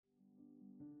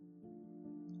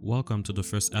Welcome to the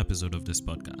first episode of this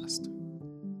podcast.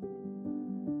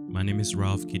 My name is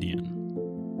Ralph Gideon,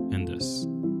 and this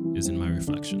is In My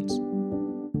Reflections.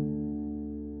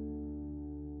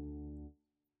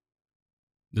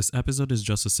 This episode is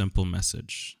just a simple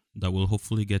message that will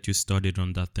hopefully get you started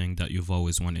on that thing that you've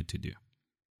always wanted to do,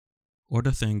 or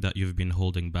the thing that you've been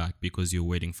holding back because you're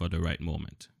waiting for the right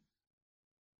moment.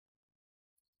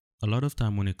 A lot of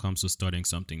time when it comes to starting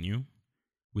something new,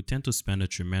 we tend to spend a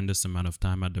tremendous amount of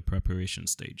time at the preparation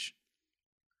stage,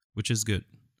 which is good.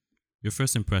 Your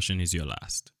first impression is your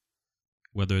last.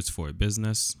 Whether it's for a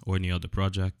business or any other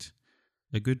project,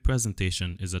 a good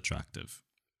presentation is attractive.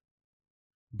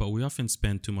 But we often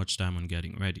spend too much time on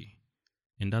getting ready,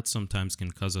 and that sometimes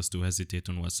can cause us to hesitate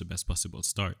on what's the best possible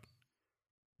start.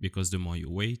 Because the more you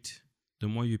wait, the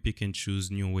more you pick and choose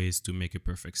new ways to make a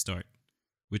perfect start,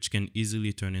 which can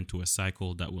easily turn into a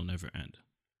cycle that will never end.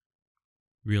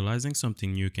 Realizing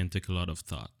something new can take a lot of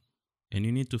thought, and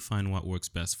you need to find what works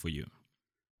best for you.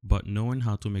 But knowing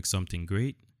how to make something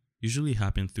great usually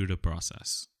happens through the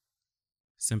process.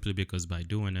 Simply because by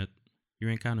doing it, you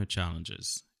encounter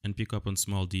challenges and pick up on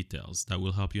small details that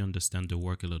will help you understand the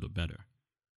work a little better,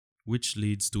 which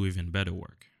leads to even better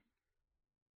work.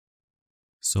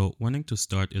 So, wanting to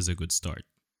start is a good start,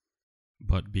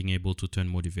 but being able to turn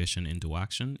motivation into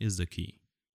action is the key.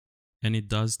 And it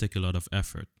does take a lot of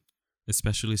effort,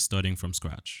 especially starting from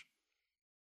scratch.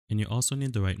 And you also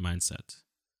need the right mindset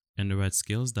and the right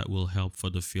skills that will help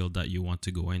for the field that you want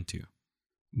to go into.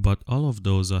 But all of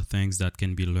those are things that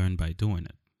can be learned by doing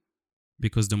it.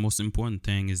 Because the most important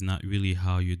thing is not really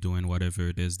how you're doing whatever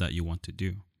it is that you want to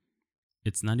do.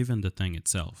 It's not even the thing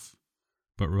itself,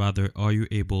 but rather are you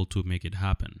able to make it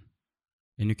happen?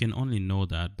 And you can only know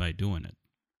that by doing it.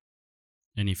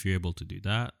 And if you're able to do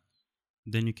that,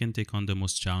 then you can take on the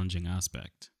most challenging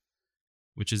aspect,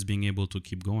 which is being able to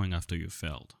keep going after you've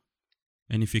failed.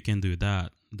 And if you can do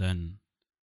that, then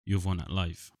you've won at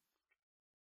life.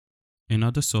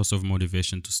 Another source of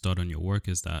motivation to start on your work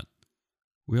is that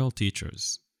we're all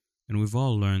teachers, and we've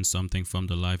all learned something from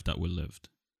the life that we lived.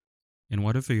 And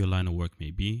whatever your line of work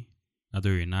may be,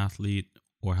 either you're an athlete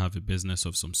or have a business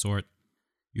of some sort,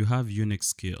 you have unique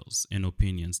skills and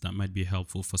opinions that might be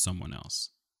helpful for someone else.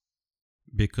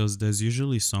 Because there's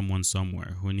usually someone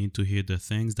somewhere who need to hear the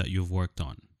things that you've worked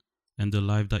on and the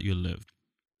life that you lived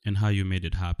and how you made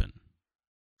it happen.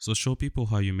 So show people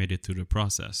how you made it through the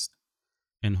process,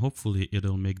 and hopefully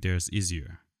it'll make theirs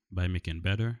easier by making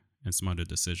better and smarter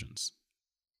decisions.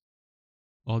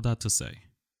 All that to say,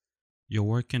 your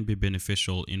work can be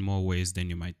beneficial in more ways than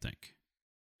you might think.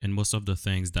 And most of the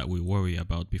things that we worry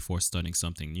about before starting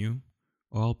something new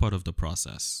are all part of the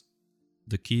process.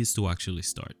 The key is to actually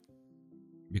start.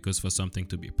 Because for something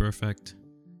to be perfect,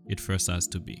 it first has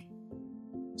to be.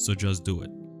 So just do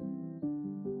it.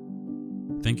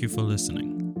 Thank you for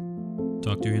listening.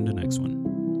 Talk to you in the next one.